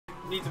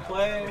need to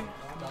play.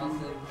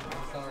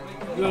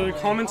 The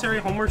commentary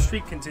homework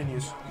streak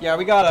continues. Yeah,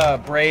 we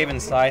got Brave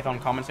and Scythe on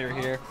commentary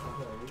here.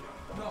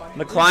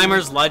 The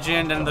Climber's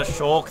Legend and the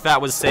Shulk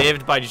that was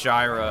saved by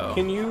Gyro.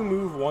 Can you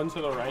move one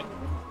to the right?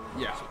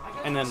 Yeah.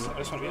 And then I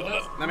just want to be able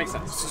to... that makes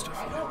sense.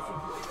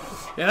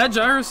 Yeah, that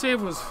gyro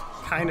save was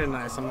kind of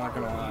nice, I'm not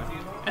going to lie.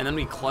 And then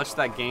we clutched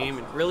that game.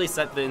 It really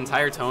set the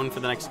entire tone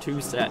for the next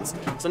 2 sets.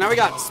 So now we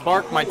got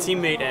SparK, my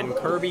teammate, and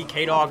Kirby,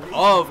 kDawg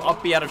of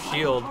Up B out of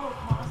Shield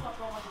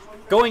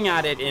going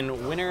at it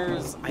in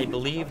winners. I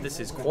believe this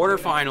is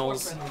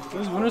quarterfinals.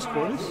 This is winners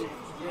quarters?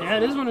 Yeah,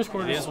 it is winners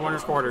quarters. It is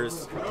winners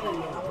quarters.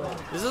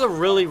 This is a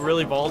really,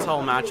 really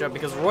volatile matchup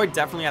because Roy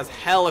definitely has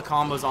hella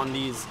combos on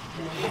these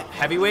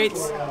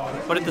heavyweights,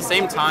 but at the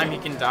same time he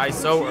can die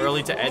so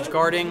early to edge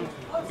guarding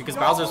because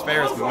Bowser's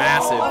Fair is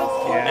massive.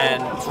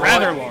 Yeah, and it's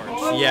rather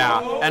large. Yeah,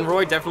 and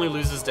Roy definitely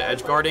loses to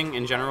edge guarding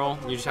in general.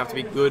 You just have to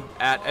be good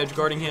at edge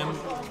guarding him.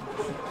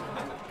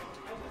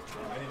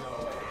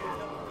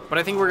 But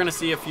I think we're gonna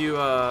see a few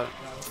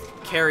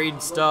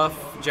carried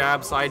stuff,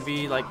 jab, side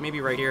B, like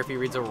maybe right here if he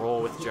reads a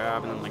roll with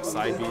jab and then like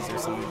side Bs or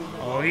something.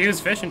 Oh, he is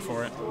fishing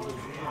for it.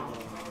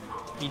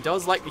 He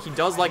does like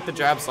the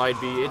jab side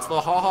B. It's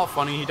the haha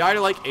funny. He died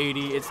at like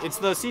 80. It's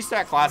the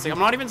C-Stack classic. I'm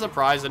not even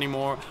surprised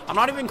anymore. I'm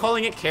not even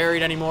calling it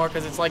carried anymore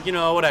because it's like, you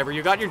know, whatever.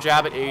 You got your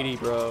jab at 80,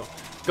 bro.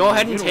 Go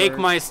ahead and take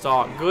my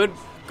stock.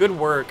 Good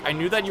work. I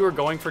knew that you were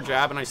going for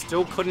jab and I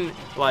still couldn't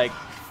like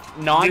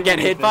not get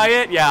hit by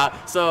it.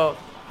 Yeah. So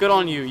good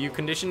on you. You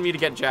conditioned me to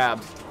get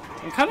jabs.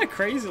 And kind of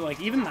crazy, like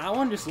even that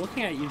one, just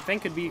looking at it, you'd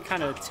think it'd be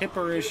kind of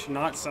tipperish,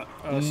 not sweet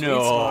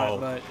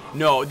spot, but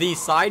no, the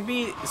side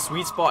B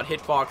sweet spot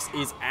hitbox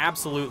is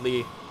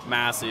absolutely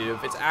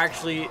massive. It's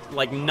actually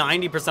like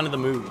 90% of the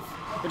move,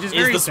 which is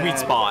the sweet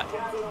spot.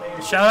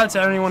 Shout out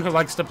to anyone who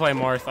likes to play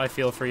Marth. I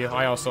feel for you.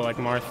 I also like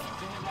Marth.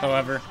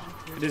 However,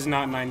 it is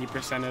not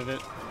 90% of it.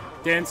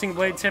 Dancing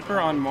Blade Tipper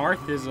on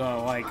Marth is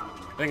like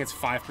I think it's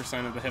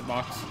 5% of the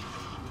hitbox.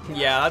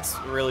 Yeah, that's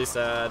really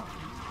sad.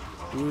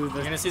 Ooh,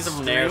 you're gonna see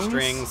some nair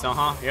strings,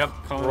 Yep,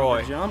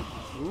 Roy. Jump.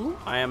 Ooh.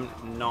 I am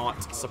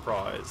not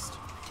surprised.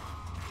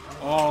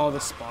 Oh, the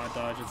spot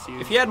dodge, it's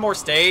huge. If he had more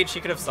stage, he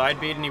could have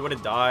side beat and he would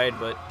have died,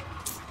 but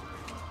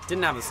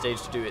didn't have the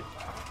stage to do it.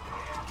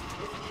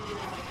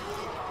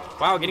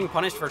 Wow, getting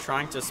punished for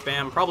trying to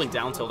spam probably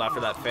down tilt after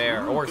that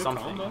fair or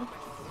something. Combo.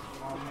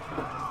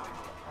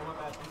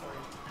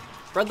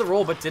 Read the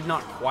roll, but did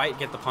not quite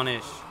get the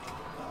punish.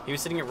 He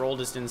was sitting at roll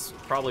distance,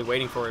 probably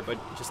waiting for it, but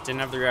just didn't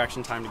have the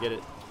reaction time to get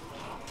it.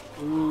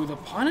 Ooh, the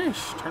punish.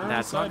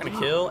 That's not going to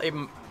kill. It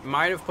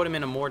might have put him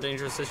in a more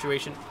dangerous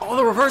situation. Oh,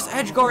 the reverse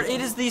edge guard.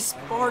 It is the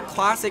SparK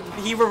classic.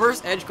 He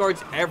reverse edge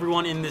guards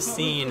everyone in this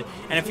scene.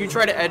 And if you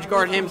try to edge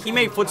guard him, he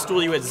may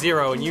footstool you at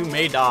 0 and you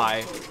may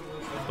die.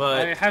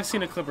 But I have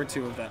seen a clip or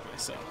 2 of that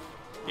myself.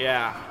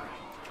 Yeah.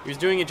 He was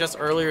doing it just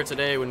earlier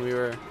today when we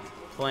were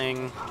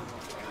playing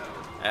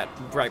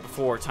right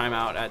before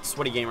timeout at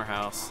Sweaty Gamer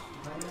House.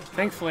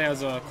 Thankfully,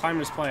 as a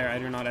Climbers player, I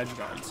do not edge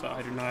guard, so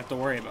I do not have to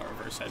worry about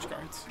reverse edge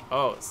guards.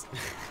 Oh.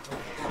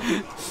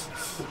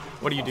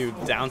 What do you do?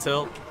 Down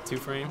tilt?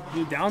 2-frame?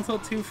 You down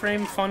tilt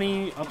 2-frame,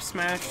 funny up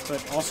smash,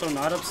 but also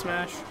not up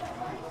smash.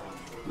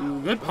 Ooh,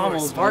 good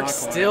pummels. SparK's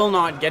still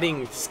not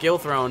getting skill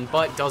thrown,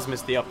 but does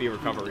miss the up B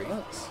recovery.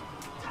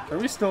 Are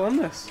we still in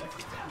this?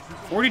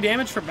 40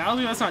 damage for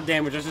Bowser? That's not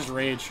damage, that's just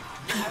rage.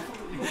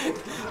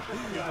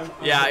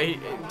 Yeah,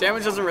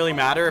 damage doesn't really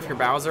matter if you're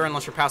Bowser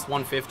unless you're past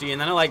 150, and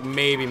then it like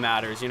maybe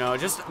matters, you know,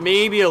 just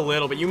maybe a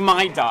little, but you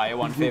might die at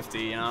 150,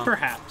 you know.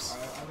 Perhaps.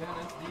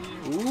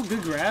 Ooh,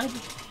 good grab.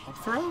 Up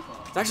throw.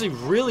 It's actually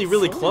really,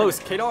 really close.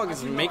 kDawg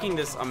is making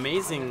this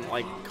amazing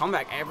like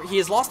comeback. He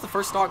has lost the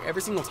first stock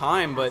every single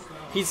time, but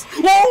he's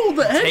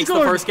takes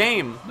the first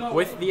game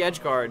with the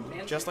edge guard,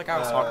 just like I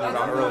was talking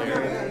about earlier.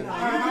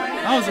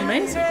 That was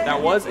amazing.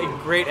 That was a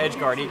great edge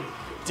guard. He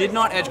did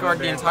not edge guard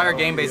the entire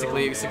game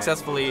basically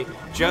successfully,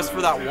 just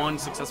for that one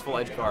successful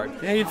edge guard.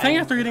 Yeah, you'd think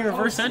after getting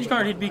reverse edge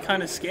guard he'd be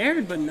kind of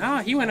scared, but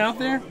nah, he went out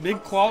there,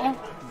 big claw,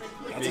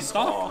 that's a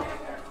stop.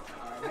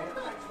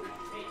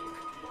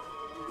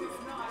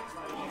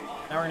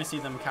 Now we're going to see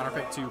them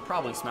counterpick to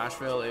probably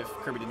Smashville if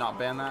Kirby did not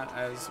ban that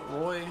as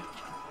Roy.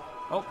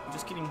 Oh,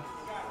 just kidding.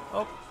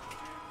 Oh.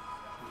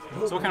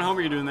 So what kind of homework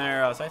are you doing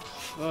there,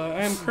 Scythe?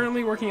 I am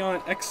currently working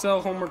on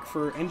Excel homework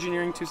for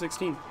Engineering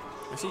 216.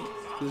 I see.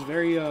 It's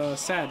very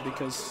sad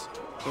because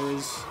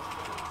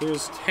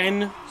there's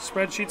 10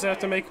 spreadsheets I have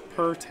to make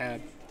per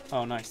tab.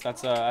 Oh, nice.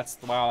 That's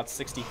wow. That's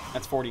 60.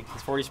 That's 40.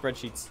 That's 40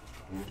 spreadsheets.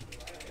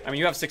 I mean,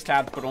 you have 6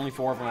 tabs, but only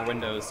 4 of them are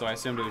Windows, so I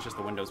assumed it was just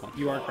the Windows one.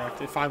 You are correct.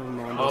 5 of them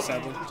are Windows,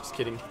 sadly. Just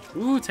kidding.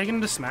 Ooh, taking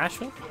him to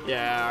Smashville?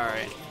 Yeah, all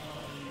right.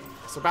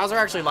 So Bowser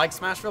actually likes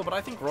Smashville, but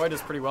I think Roy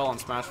does pretty well on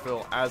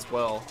Smashville as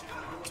well.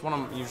 It's one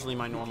of usually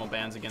my normal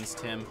bans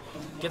against him.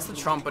 Gets the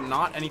Trump, but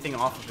not anything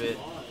off of it.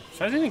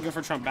 So I didn't go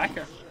for Trump back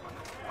here.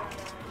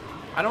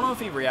 I don't know if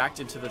he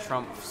reacted to the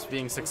Trumps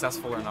being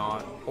successful or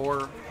not,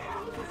 or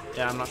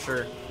yeah, I'm not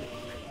sure.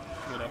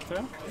 Get up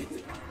there.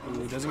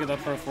 Ooh, doesn't get up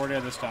for a 40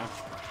 this time.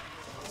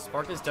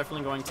 SparK is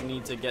definitely going to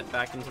need to get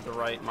back into the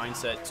right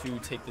mindset to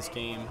take this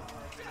game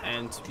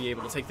and to be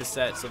able to take the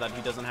set so that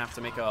he doesn't have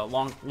to make a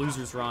long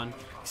losers run.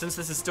 Since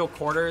this is still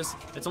quarters,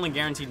 it's only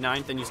guaranteed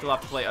 9th, and you still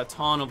have to play a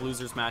ton of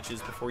losers matches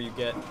before you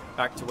get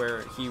back to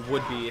where he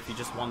would be if he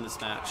just won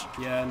this match.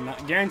 Yeah,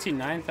 guaranteed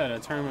 9th at a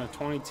tournament of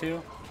 22.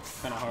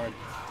 Kind of hard.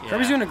 Yeah.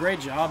 Kirby's doing a great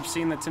job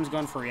seeing that Tim's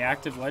going for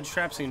reactive ledge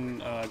traps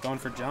and going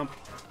for jump.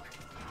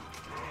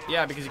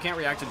 Yeah, because you can't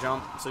react to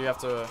jump, so you have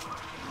to,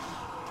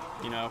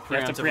 you know,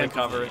 preemptively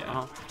cover it.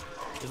 Yeah.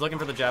 He's looking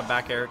for the jab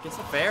back air. Gets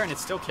the fair, and it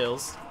still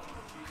kills.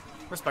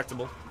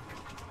 Respectable.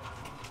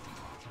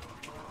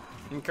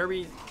 And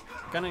Kirby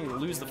gonna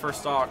lose the first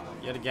stock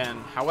yet again.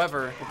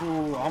 However,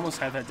 ooh, almost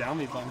had that down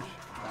B punish.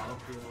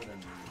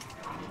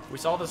 we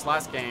saw this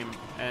last game,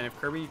 and if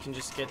Kirby can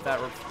just get that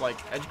like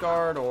edge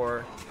guard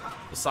or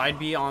the side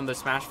B on the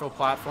Smashville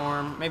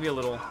platform, maybe a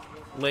little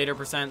later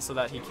percent so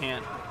that he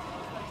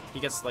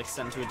gets like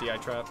sent to a DI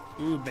trap.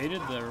 Ooh,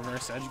 baited the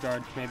reverse edge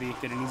guard. Maybe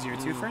get an easier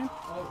 2-frame.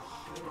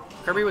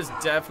 Kirby was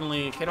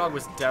definitely, kDawg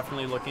was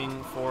definitely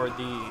looking for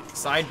the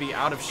side B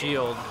out of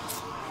shield.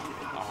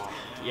 Oh,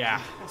 yeah,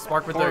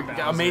 SparK with Poor the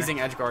Bowser. amazing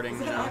edge guarding.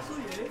 You know.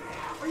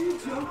 Are you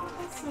joking?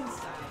 That's so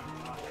sad.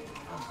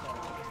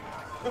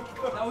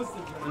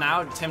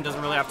 Now Tim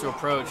doesn't really have to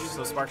approach,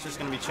 so SparK's just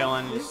gonna be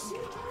chilling. Just,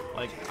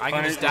 like I can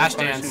Punish- just dash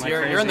punishing dance. like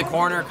You're in the crazy.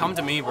 corner. Come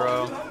to me,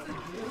 bro.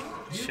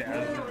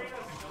 Chad.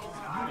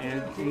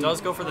 And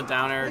Does go for the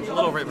down air. A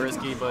little bit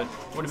risky, but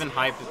would have been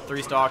hype at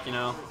 3 stock. You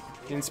know.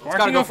 And SparK gotta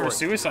can go go for for it.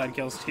 suicide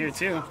kills here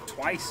too,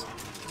 twice.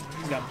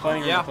 He's got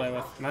plenty Yeah. to play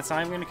with, and that's not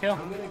even gonna kill.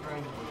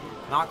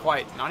 Not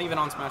quite. Not even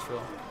on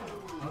Smashville.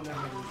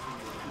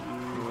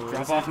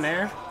 Drop off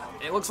Nair.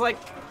 It looks like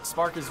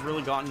SparK has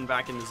really gotten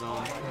back in the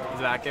zone.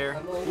 The back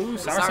air. Ooh,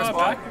 Sour sour spot,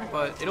 back.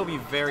 but it'll be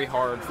very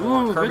hard for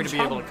Ooh, Kirby good to be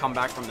job. able to come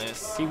back from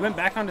this. He went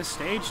back onto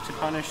stage to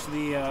punish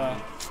the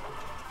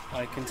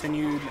like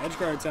continued edge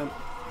guard attempt.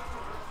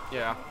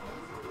 Yeah.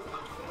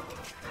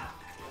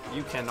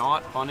 You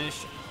cannot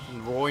punish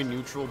Roy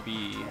neutral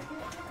B.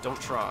 Don't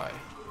try.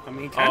 I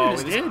mean, he kind of Oh,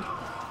 just it is- did.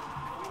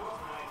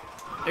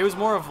 It was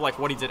more of like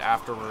what he did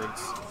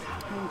afterwards.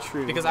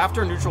 True. Because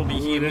after neutral B,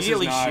 he Ooh, this is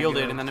immediately not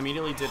shielded good. and then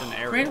immediately did an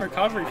aerial. Great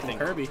recovery I from think.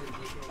 Kirby.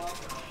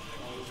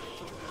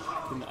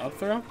 In the up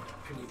throw.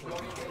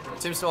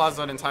 Tim still has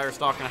that entire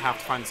stock and a half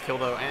to find his kill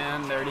though,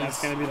 and there it is.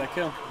 That's gonna be that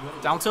kill.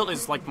 Down tilt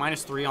is like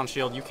 -3 on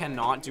shield. You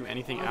cannot do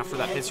anything after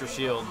that hits your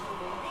shield.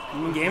 I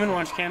mean, Game &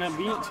 Watch cannot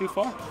beat it too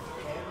far.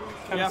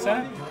 Kind Yeah. of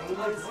sad.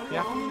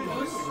 Yeah.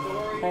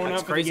 Pulling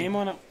That's out for crazy.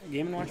 the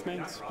Game & Watch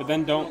mains, but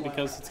then don't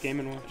because it's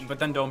Game & Watch. But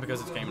then don't because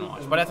it's Game &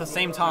 Watch. But at the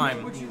same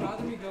time,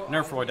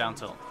 nerf Roy down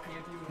tilt.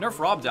 Nerf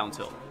Rob down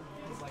tilt.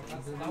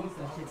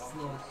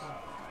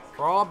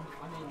 Rob,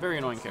 very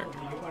annoying character.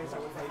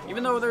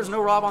 Even though there's no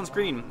Rob on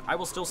screen, I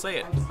will still say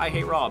it. I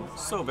hate Rob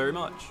so very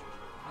much.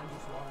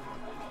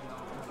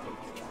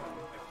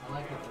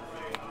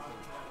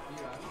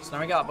 So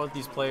now we got both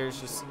these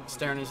players just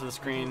staring into the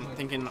screen,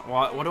 thinking,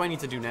 what do I need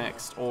to do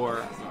next?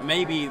 Or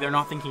maybe they're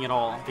not thinking at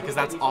all, because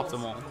that's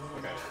optimal.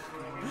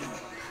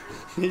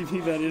 Maybe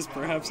that is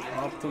perhaps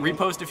optimal.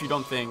 Repost if you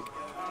don't think.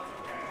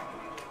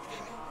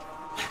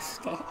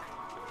 Stop.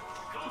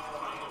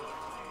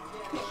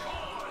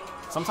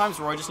 Sometimes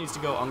Roy just needs to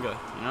go Unga,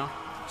 you know?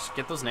 Just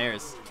get those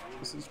nairs.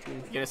 This is true.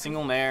 Get a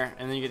single nair,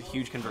 and then you get a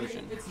huge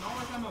conversion. It's not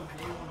like I'm a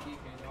day one DK,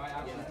 though. I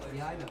actually play.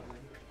 Yeah, I know.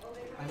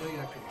 I know you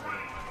actually play.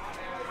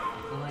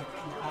 But like,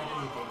 you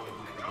actually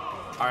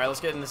play. Alright, let's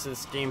get into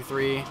this game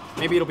 3.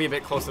 Maybe it'll be a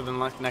bit closer than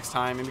next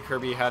time. Maybe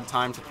Kirby had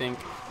time to think.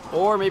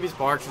 Or maybe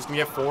SparK's just gonna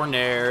get 4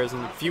 nairs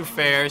and a few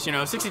fairs, you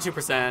know,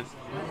 62%.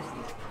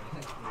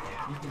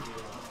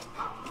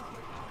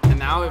 And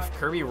now if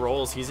Kirby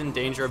rolls, he's in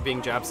danger of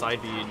being jab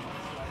side bead.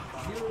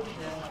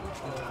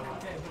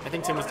 I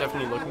think Tim was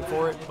definitely looking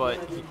for it, but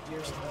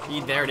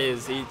there it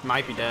is. He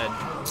might be dead.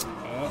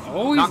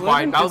 Oh, he's Not quite.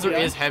 living. Bowser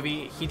Good is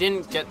heavy. He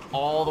didn't get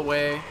all the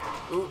way.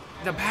 Ooh,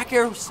 the back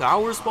air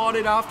sour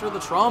spotted after the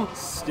trump.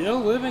 Still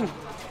living.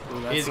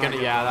 Ooh, that's He's not gonna,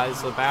 good. yeah, that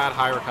is a bad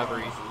high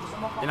recovery.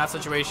 In that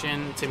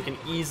situation, Tim can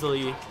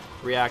easily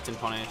react and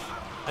punish.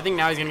 I think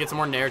now he's gonna get some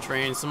more nair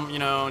trains, some, you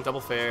know,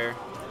 double fair.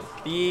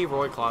 The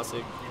Roy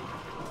Classic.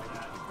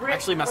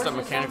 Actually messed up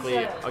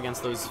mechanically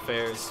against those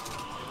fairs.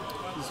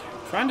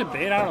 Trying to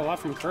bait out a lot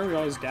from Kirby,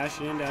 always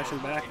dashing in, dashing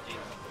back.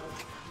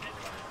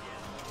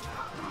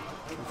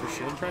 For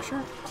shield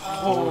pressure?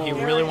 Oh, he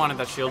really wanted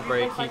that shield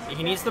break.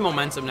 He needs the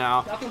momentum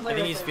now. I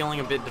think he's feeling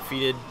a bit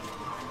defeated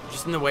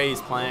just in the way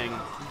he's playing.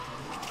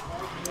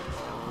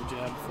 Oh,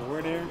 jab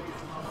forward air.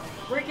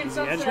 Breaking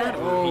The edge guard? sunset.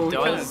 Oh, He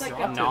does kinda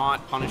dropped it.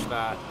 not punish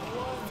that.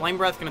 Flame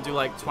Breath gonna do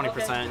like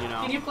 20%, you Can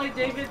know. you play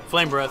David?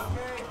 Flame Breath.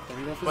 There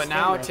you go for But the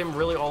now stand Tim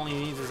really all he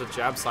needs is a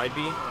jab side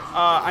B.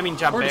 I mean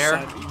jab Or just bear.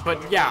 side B.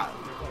 But yeah,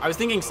 I was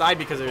thinking side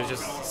because it was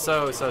just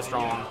so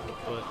strong.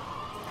 But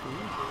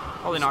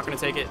probably not gonna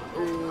take it.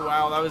 Ooh,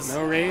 wow, that was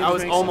No rage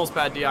makes almost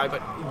bad DI.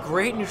 But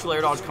great neutral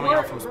air dodge coming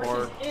out from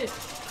SparK.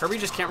 Kirby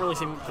just can't really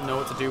seem to know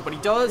what to do, but he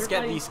does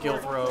get the skill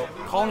throw,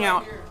 calling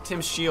out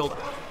Tim's shield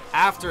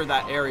after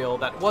that aerial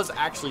that was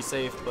actually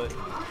safe, but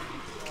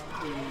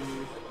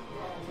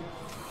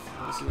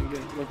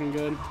Looking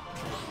good.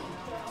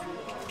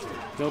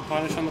 No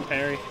punish on the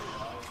parry.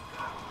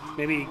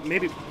 Maybe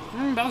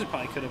Bowser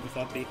probably could have with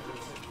up B.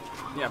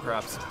 Yeah,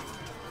 perhaps.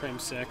 Frame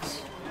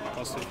 6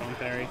 plus the phone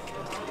parry.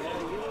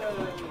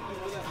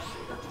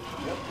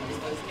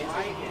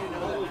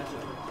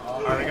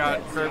 Alright, we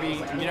got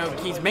Kirby. You know,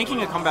 he's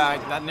making a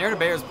comeback. That Nair to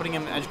Bear is putting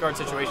him in an edge guard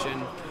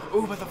situation.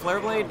 Ooh, but the Flare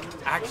Blade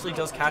actually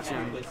does catch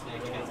him.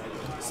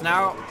 So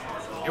now,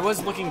 it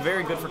was looking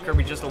very good for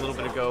Kirby just a little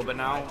bit ago, but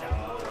now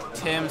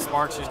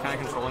SparK's just kind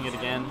of controlling it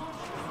again.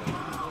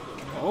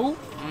 Oh,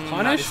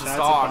 punish? That's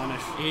a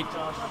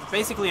punish.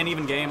 Basically an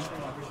even game.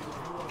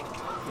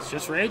 It's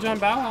just rage on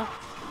Bow.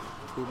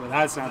 Ooh, but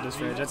that's not just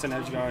rage, that's an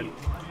edge guard.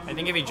 I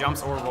think if he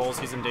jumps or rolls,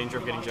 he's in danger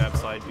of getting jab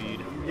side bead.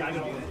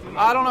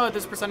 I don't know at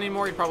this percent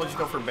anymore. He'd probably just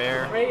go for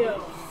Bear.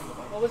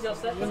 He's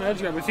an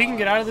edge guard. If he can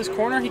get out of this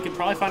corner, he could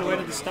probably find a way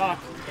to the stock.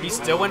 He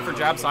still went for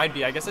jab side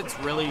B. I guess it's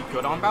really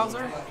good on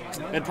Bowser.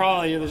 It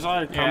probably, there's a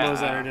lot of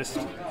combos that are just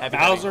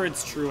Bowser.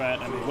 It's true at,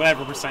 I mean,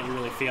 whatever percent you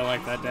really feel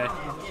like that day.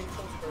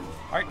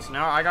 All right, so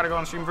now I gotta go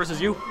on stream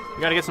versus you.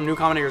 We gotta get some new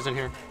commentators in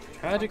here.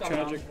 Tragic.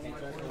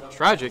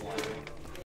 Tragic.